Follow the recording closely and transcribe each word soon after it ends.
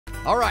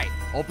All right,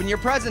 open your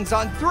presents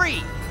on 3.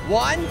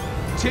 1,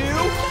 2.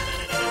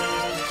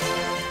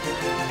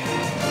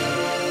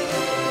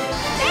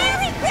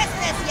 Merry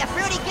Christmas, you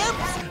fruity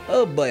goops!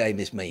 Oh boy, I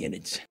miss my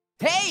innards.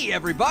 Hey,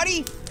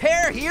 everybody!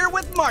 Pear here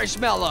with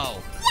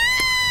Marshmallow.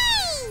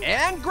 Yay!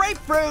 And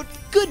Grapefruit.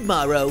 Good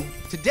morrow.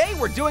 Today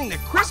we're doing the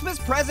Christmas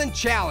Present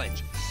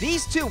Challenge.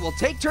 These two will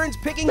take turns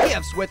picking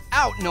gifts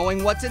without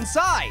knowing what's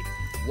inside.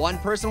 One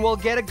person will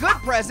get a good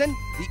present,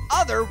 the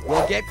other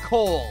will get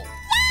coal. Yay!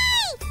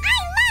 I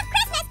love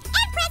Christmas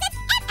and presents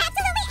and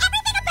absolutely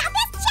everything about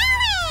this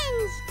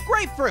challenge!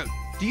 Grapefruit,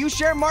 do you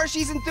share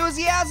Marshy's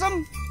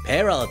enthusiasm?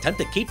 Pear, I'll attempt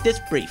to keep this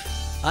brief.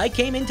 I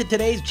came into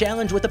today's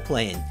challenge with a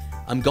plan.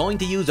 I'm going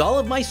to use all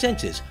of my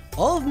senses,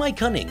 all of my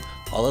cunning,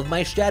 all of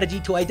my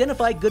strategy to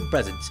identify good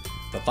presents.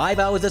 For 5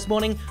 hours this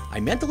morning, I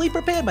mentally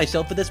prepared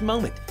myself for this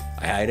moment.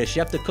 I hired a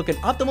chef to cook an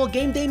optimal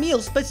game day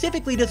meal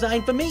specifically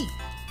designed for me.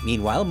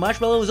 Meanwhile,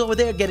 Marshmallow was over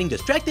there getting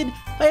distracted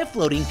by a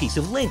floating piece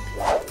of lint.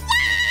 Yay!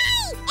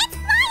 It's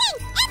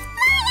floating! It's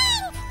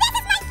floating! This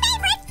is my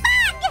favorite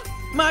bug!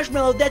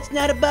 Marshmallow, that's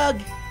not a bug.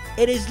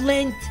 It is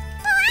lint. Oh,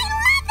 I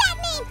love that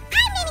name!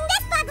 I'm naming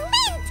this bug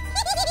Lint!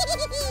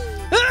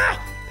 Ah!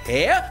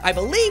 Pear, I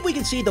believe we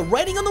can see the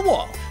writing on the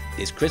wall.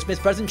 This Christmas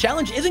present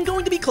challenge isn't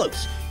going to be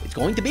close. It's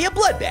going to be a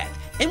bloodbath.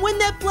 And when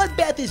that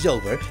bloodbath is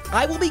over,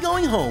 I will be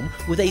going home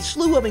with a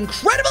slew of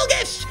incredible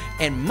gifts,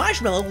 and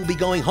Marshmallow will be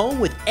going home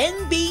with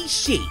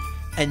NBC,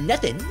 and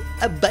nothing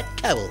but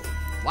coal.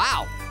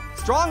 Wow,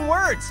 strong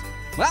words.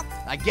 Well,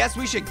 I guess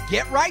we should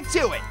get right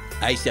to it.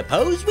 I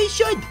suppose we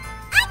should. I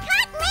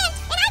caught Lint,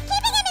 and I'm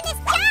keeping him in this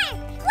jar!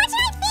 What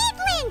should I feed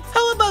Lint?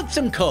 How about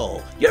some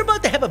coal? You're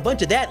about to have a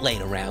bunch of that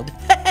laying around.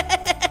 Oh,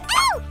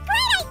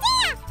 great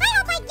idea! I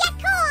hope I get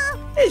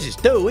coal! This is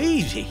too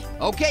easy.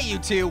 Okay, you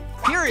two,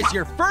 here is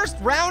your first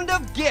round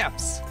of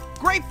gifts.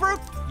 Grapefruit,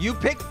 you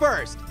pick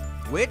first.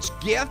 Which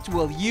gift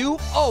will you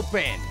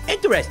open?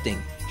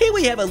 Interesting. Here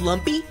we have a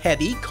lumpy,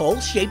 heavy,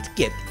 coal-shaped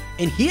gift,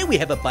 and here we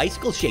have a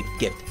bicycle-shaped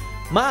gift.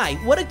 My,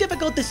 what a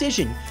difficult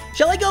decision.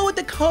 Shall I go with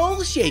the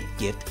coal-shaped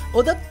gift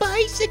or the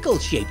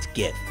bicycle-shaped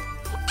gift?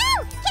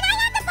 Oh, can I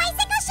have the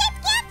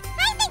bicycle-shaped gift?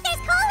 I think there's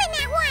coal in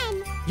that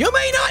one. You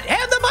may not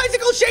have the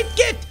bicycle-shaped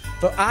gift,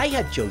 for I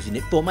have chosen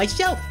it for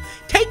myself.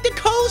 Take the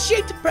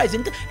coal-shaped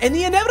present and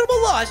the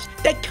inevitable loss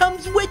that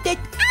comes with it.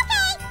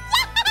 Okay,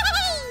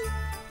 yay!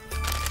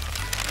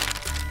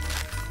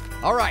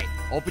 All right,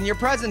 open your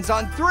presents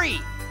on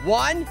 3.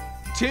 1,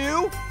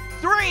 2,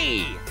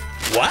 3.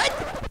 What?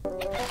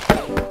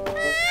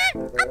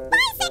 A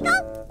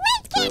bicycle?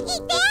 Lint can't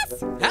eat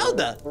this! How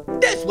the?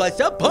 This was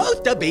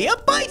supposed to be a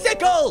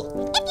bicycle!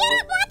 If you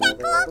don't want that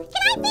coal,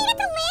 can I feed it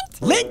to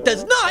Lint? Lint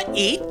does not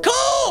eat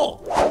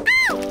coal!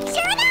 Oh,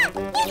 sure enough!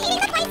 He's eating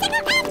the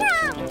bicycle after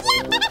all!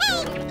 Yay!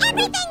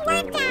 Everything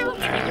worked out!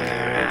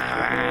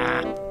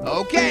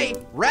 Okay,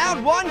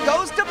 round 1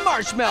 goes to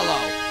Marshmallow.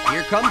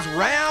 Here comes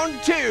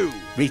round 2.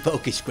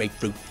 Refocus,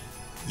 Grapefruit.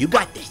 You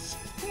got this.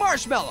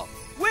 Marshmallow,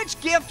 which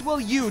gift will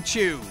you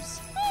choose?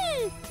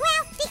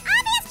 Well, the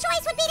obvious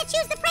choice would be to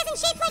choose the present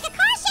shaped like a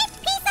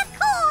car-shaped piece of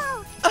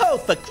coal. Oh,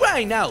 for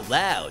crying out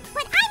loud.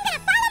 But I'm gonna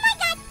follow my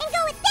gut and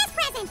go with this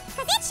present,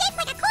 because it's shaped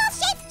like a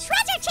coal-shaped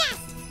treasure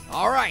chest.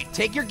 All right,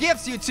 take your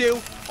gifts, you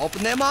two.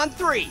 Open them on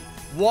 3.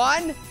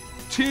 1,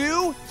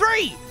 2,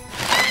 3. Yay!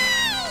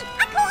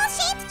 A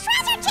coal-shaped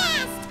treasure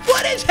chest!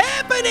 What is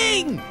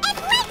happening? And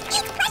Lint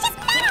eats precious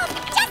metals,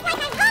 just like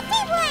I hoped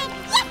he would.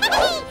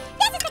 Yay!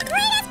 This is the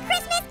greatest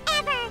Christmas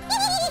ever.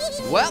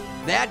 Well,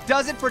 that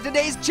does it for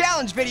today's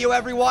challenge video,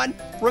 everyone.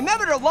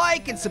 Remember to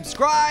like and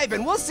subscribe,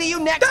 and we'll see you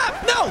next time.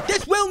 Stop! No,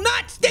 this will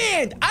not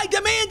stand! I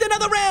demand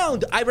another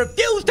round! I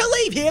refuse to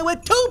leave here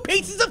with 2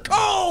 pieces of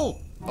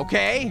coal!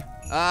 Okay,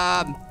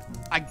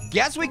 I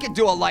guess we could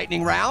do a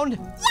lightning round. Yay!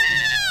 I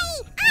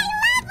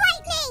love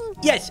lightning!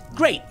 Yes,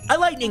 great, a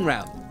lightning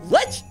round.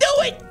 Let's do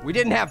it! We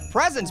didn't have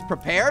presents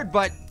prepared,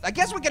 but I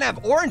guess we can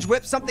have Orange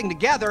whip something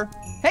together.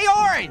 Hey,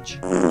 Orange!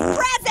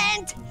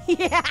 Present!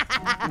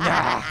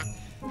 Nah.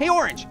 Hey,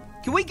 Orange,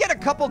 can we get a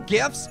couple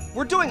gifts?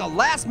 We're doing a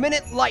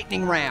last-minute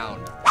lightning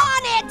round.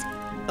 On it!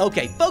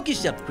 Okay,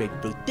 focus up,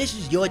 Grapefruit. This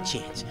is your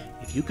chance.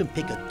 If you can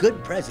pick a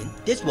good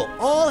present, this will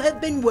all have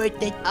been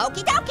worth it.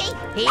 Okie dokie,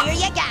 here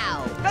you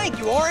go. Thank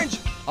you, Orange.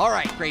 All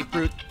right,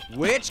 Grapefruit,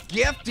 which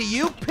gift do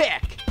you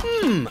pick?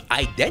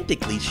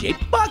 Identically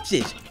shaped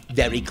boxes.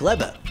 Very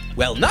clever.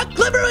 Well, not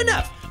clever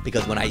enough,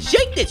 because when I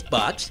shake this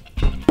box,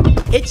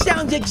 it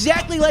sounds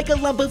exactly like a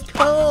lump of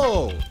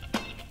coal.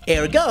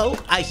 Ergo,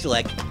 I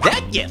select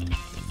that gift.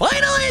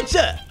 Final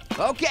answer!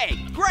 Okay,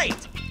 great.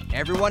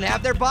 Everyone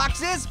have their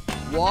boxes?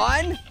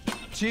 1,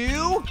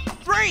 2,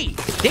 3.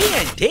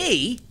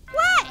 TNT?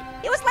 What?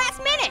 It was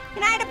last minute,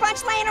 and I had a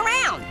bunch laying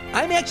around.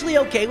 I'm actually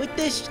okay with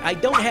this. I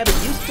don't have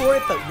a use for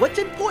it, but what's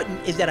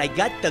important is that I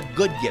got the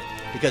good gift,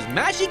 because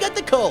Mashi got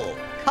the coal.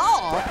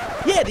 Coal?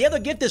 Yeah, the other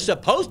gift is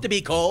supposed to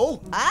be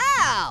coal.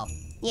 Oh,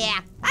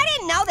 yeah, I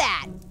didn't know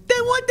that.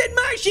 Then what did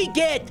Mashi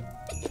get?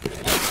 I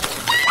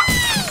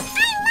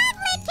love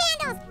Lint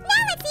candles.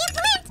 Now let's see if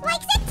Lint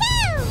likes it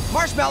too.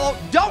 Marshmallow,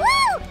 don't.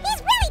 Woo!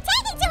 He's really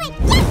taking to it.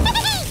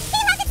 Yay! He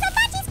loves it so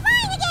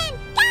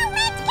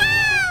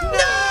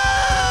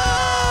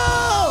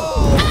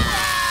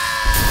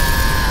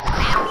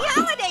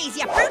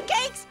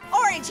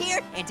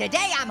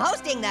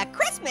hosting the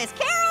Christmas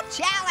Carol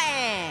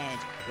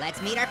Challenge.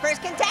 Let's meet our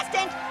first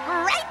contestant,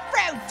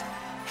 Grapefruit.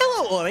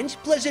 Hello, Orange.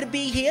 Pleasure to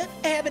be here.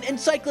 I have an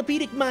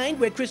encyclopedic mind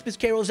where Christmas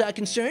carols are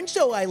concerned,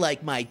 so I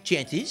like my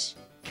chances.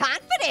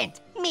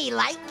 Confident, me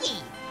likey.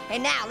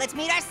 And now let's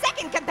meet our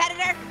second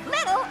competitor,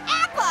 Little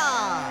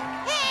Apple.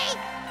 Hey,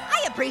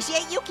 I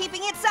appreciate you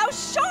keeping it so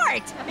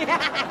short.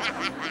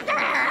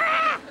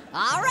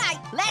 All right,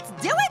 let's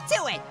do it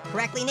to it.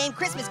 Correctly name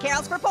Christmas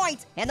carols for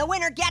points, and the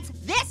winner gets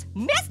this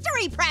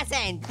mystery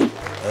present.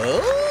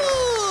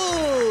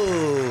 Oh!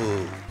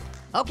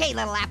 Okay,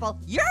 Little Apple,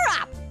 you're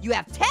up. You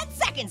have 10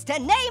 seconds to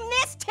name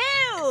this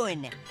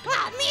tune.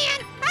 Oh,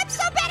 man, I'm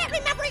so bad at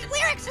remembering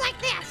lyrics like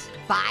this.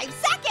 5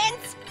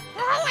 seconds.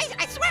 Oh,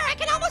 I swear I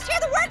can almost hear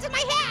the words in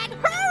my head.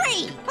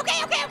 Hurry.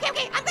 Okay.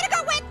 I'm gonna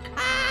go with,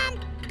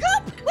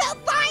 Goop will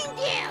find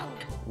you.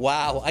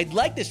 Wow, I'd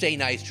like to say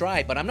nice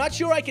try, but I'm not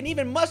sure I can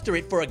even muster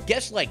it for a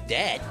guess like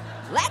that.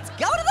 Let's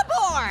go to the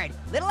board.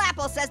 Little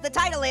Apple says the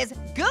title is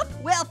Goop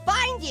Will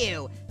Find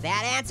You.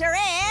 That answer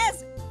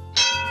is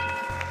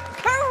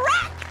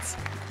correct.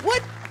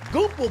 What?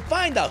 Goop will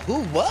find the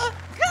who-what?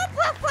 Goop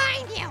will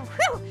find you.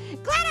 Whew.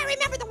 Glad I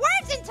remember the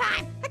words in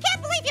time. I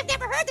can't believe you've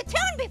never heard the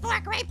tune before,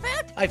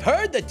 Grapefruit. I've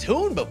heard the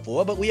tune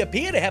before, but we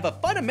appear to have a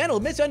fundamental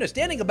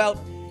misunderstanding about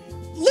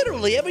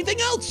literally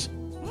everything else.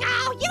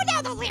 No, you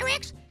know the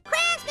lyrics.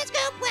 Christmas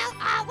Goop will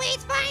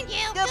always find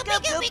you. Goop,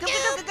 goop, goop, goop,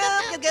 goop,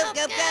 goop, goop,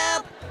 goop,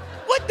 goop.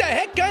 What the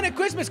heck kind of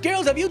Christmas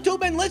carols have you two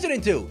been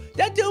listening to?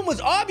 That tune was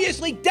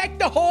obviously Deck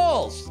the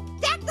Halls.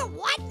 Deck the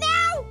what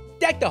now?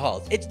 Deck the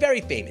Halls. It's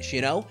very famous,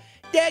 you know?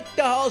 Deck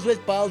the halls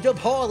with balls of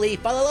holly,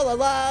 fa la la la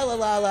la la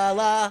la la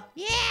la.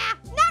 Yeah,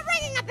 not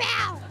ringing a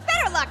bell.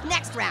 Better luck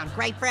next round,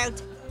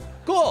 Grapefruit.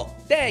 Cool,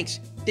 thanks.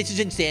 This is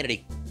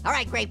insanity. All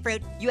right,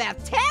 Grapefruit, you have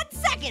 10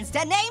 seconds to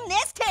name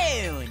this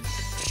tune.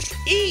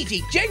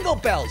 Easy, Jingle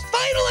Bells,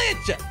 final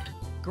answer.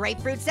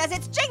 Grapefruit says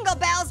it's Jingle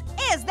Bells.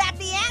 Is that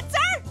the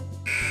answer?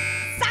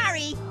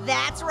 Sorry,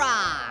 that's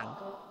wrong.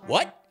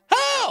 What?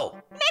 How?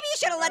 Maybe you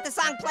should have let the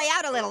song play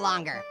out a little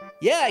longer.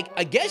 Yeah,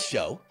 I guess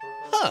so.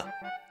 Huh.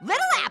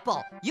 Little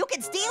Apple, you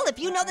can steal if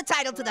you know the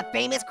title to the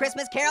famous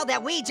Christmas carol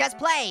that we just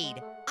played.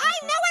 I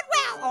know it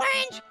well,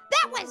 Orange.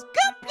 That was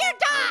Goop your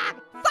dog.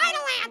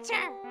 Final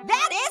answer.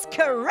 That is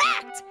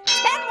correct.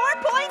 10 more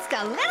points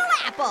to Little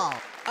Apple.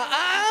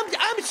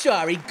 I'm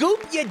sorry,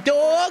 Goop, your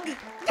dog? Did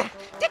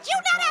you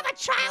not have a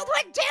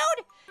childhood,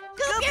 dude?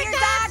 Goop your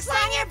dog,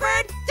 slang your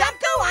bird, dump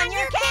go on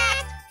your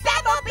cat.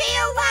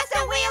 Batmobile lost a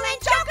wheel and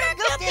Joker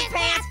gooped his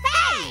pants.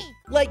 Hey!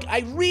 Like, I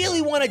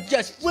really want to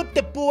just flip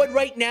the board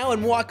right now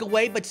and walk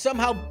away, but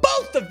somehow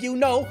both of you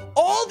know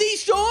all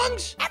these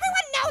songs?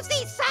 Everyone knows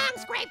these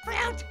songs,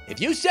 Grapefruit. If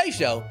you say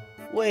so.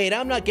 Wait,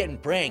 I'm not getting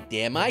pranked,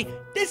 am I?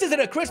 This isn't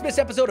a Christmas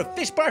episode of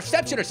Fish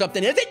Barfception or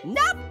something, is it?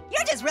 Nope,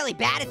 you're just really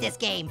bad at this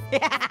game.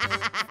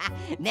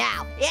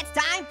 Now, it's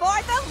time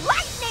for the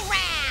lightning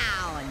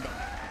round.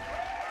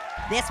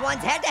 This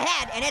one's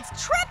head-to-head, and it's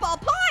triple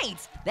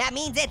points. That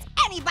means it's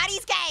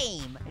anybody's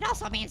game. It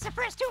also means the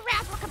first 2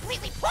 rounds were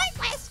completely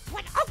pointless,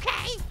 but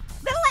okay.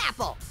 Little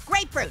Apple,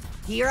 Grapefruit,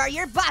 here are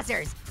your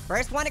buzzers.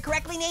 First one to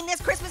correctly name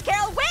this Christmas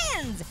carol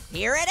wins.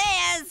 Here it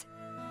is.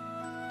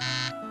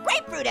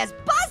 Grapefruit has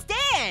buzzed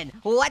in.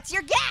 What's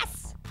your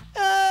guess?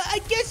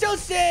 I guess I'll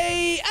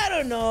say, I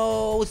don't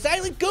know,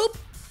 Silent Goop?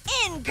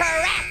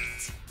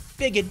 Incorrect.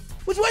 Figured.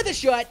 Was worth a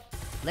shot.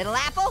 Little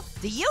Apple,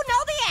 do you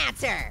know the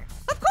answer?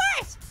 Of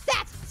course,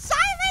 that's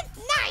Silent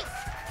Night.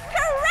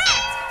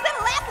 Correct!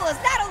 Little Apple has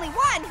not only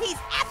won, he's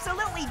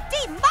absolutely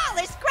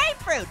demolished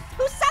Grapefruit,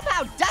 who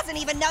somehow doesn't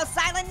even know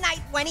Silent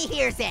Night when he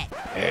hears it.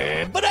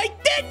 But I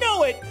did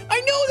know it! I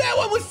knew that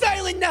one was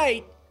Silent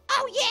Night!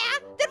 Oh yeah?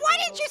 Then why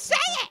didn't you say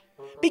it?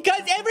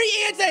 Because every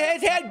answer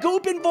has had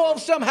Goop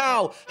involved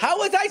somehow. How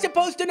was I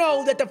supposed to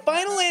know that the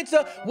final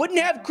answer wouldn't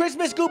have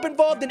Christmas Goop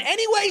involved in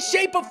any way,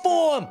 shape, or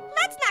form?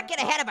 Let's not get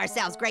ahead of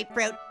ourselves,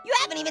 Grapefruit. You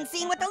haven't even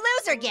seen what the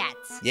loser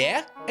gets.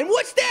 Yeah? And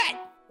what's that?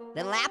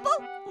 Little Apple,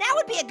 now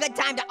would be a good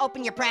time to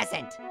open your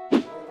present.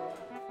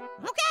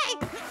 Okay.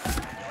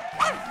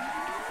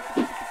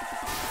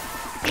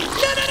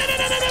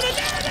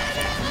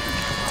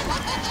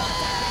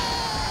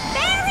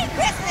 Merry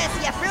Christmas,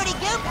 you fruity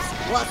goops.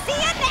 We'll see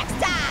you next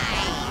time.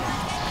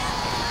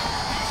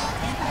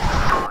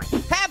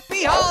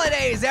 Happy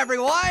holidays,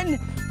 everyone!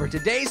 For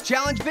today's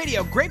challenge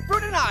video,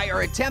 Grapefruit and I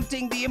are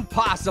attempting the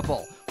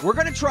impossible. We're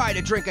gonna try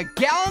to drink a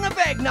gallon of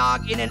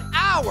eggnog in an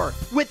hour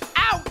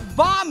without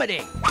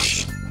vomiting.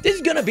 This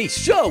is gonna be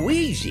so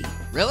easy.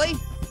 Really?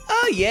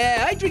 Oh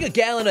yeah, I drink a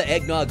gallon of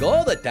eggnog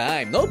all the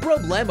time, no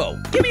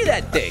problemo. Give me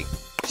that thing.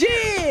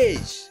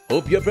 Cheers!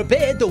 Hope you're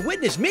prepared to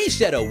witness me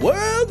set a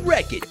world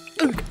record.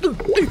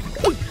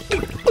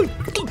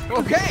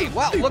 Okay,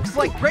 well, looks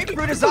like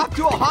Grapefruit is off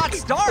to a hot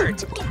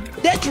start.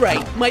 That's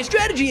right. My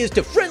strategy is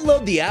to front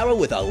load the hour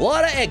with a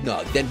lot of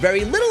eggnog, then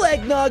very little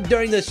eggnog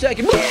during the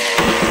second.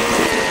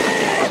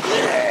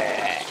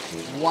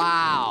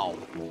 Wow.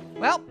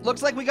 Well,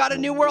 looks like we got a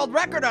new world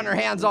record on our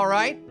hands, all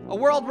right. A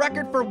world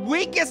record for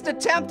weakest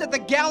attempt at the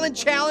gallon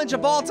challenge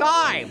of all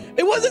time.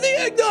 It wasn't the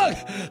eggnog!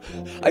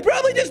 I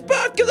probably just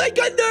barfed because I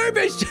got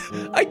nervous.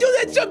 I do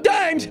that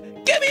sometimes.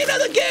 Give me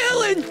another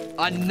gallon!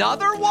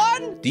 Another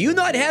one? Do you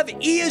not have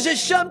ears or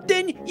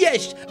something?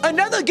 Yes,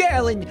 another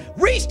gallon.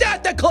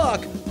 Restart the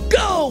clock.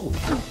 Go!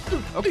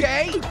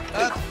 Okay.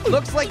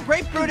 Looks like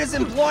Grapefruit is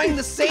employing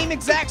the same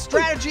exact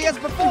strategy as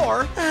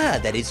before. Ah,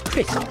 that is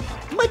crisp.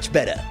 Much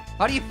better.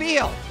 How do you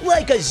feel?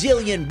 Like a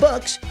zillion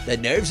bucks. The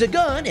nerves are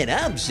gone and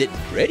I'm sitting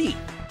pretty.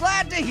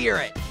 Glad to hear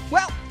it.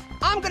 Well,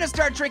 I'm gonna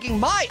start drinking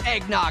my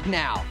eggnog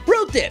now.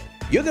 Pro tip.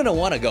 You're gonna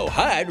want to go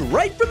hard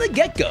right from the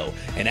get-go.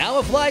 An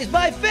hour flies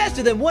by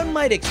faster than one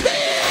might expect.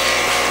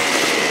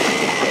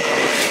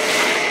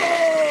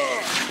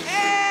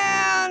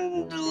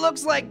 And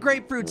looks like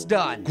Grapefruit's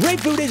done.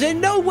 Grapefruit is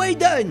in no way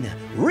done.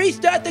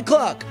 Restart the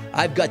clock.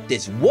 I've got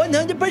this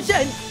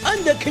 100%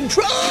 under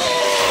control.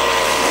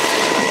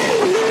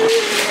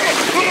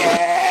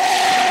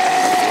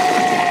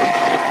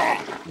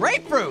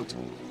 Grapefruit,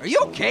 are you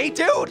okay,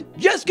 dude?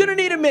 Just gonna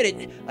need a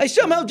minute. I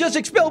somehow just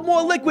expelled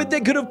more liquid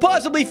than could have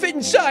possibly fit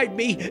inside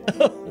me.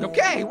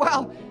 Okay,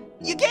 well,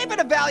 you gave it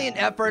a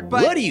valiant effort,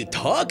 but... What are you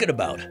talking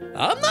about?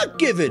 I'm not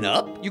giving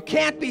up. You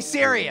can't be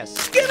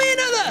serious. Give me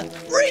another.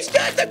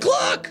 Restart the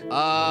clock.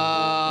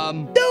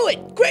 Do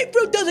it.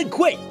 Grapefruit doesn't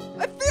quit.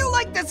 I feel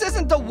like this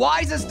isn't the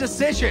wisest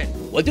decision.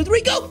 1, 2,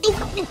 3, go.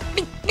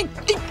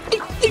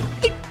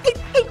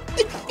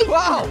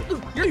 Wow,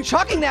 you're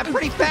chugging that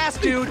pretty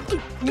fast, dude.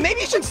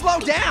 Maybe you should slow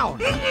down.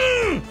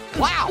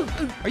 Wow,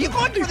 are you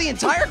going for the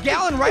entire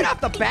gallon right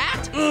off the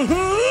bat?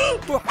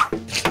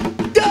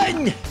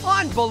 Done.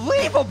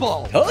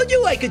 Unbelievable. Told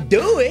you I could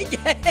do it.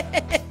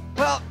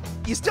 Well,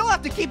 you still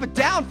have to keep it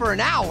down for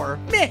an hour.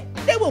 Meh,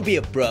 that won't be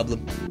a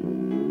problem.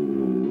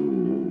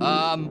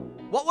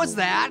 What was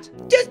that?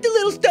 Just a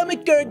little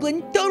stomach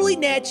gurgling, totally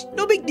natch,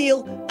 no big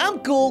deal. I'm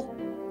cool.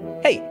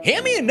 Hey,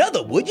 hand me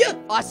another, would ya?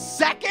 A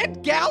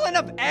second gallon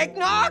of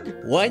eggnog?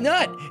 Why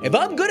not? If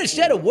I'm gonna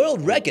set a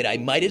world record, I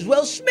might as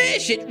well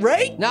smash it,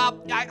 right?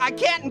 No, I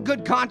can't in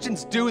good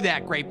conscience do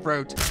that,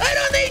 Grapefruit. I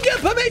don't need your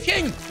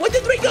permission. 1, 2,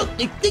 3, go.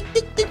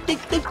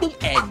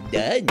 And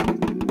done.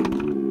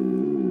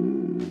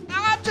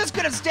 I'm just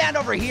gonna stand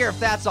over here if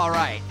that's all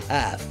right.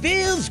 Ah,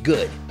 feels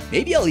good.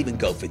 Maybe I'll even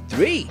go for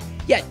 3.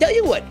 Yeah, tell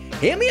you what,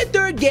 hand me a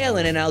 3rd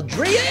gallon and I'll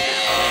drink.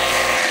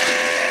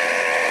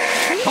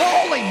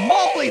 Holy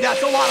moly,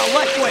 that's a lot of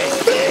liquid!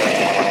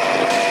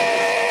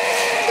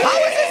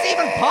 How is this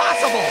even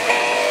possible?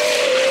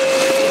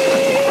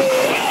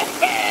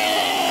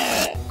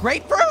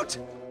 Grapefruit?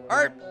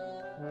 Are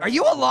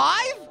you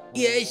alive?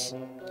 Yes,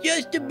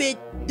 just a bit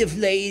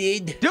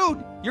deflated.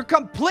 Dude, you're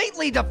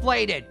completely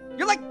deflated.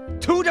 You're like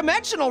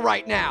 2-dimensional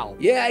right now.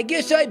 Yeah, I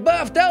guess I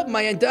buffed out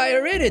my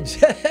entire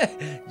innards.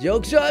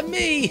 Joke's on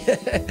me.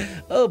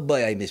 Oh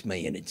boy, I miss my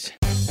innards.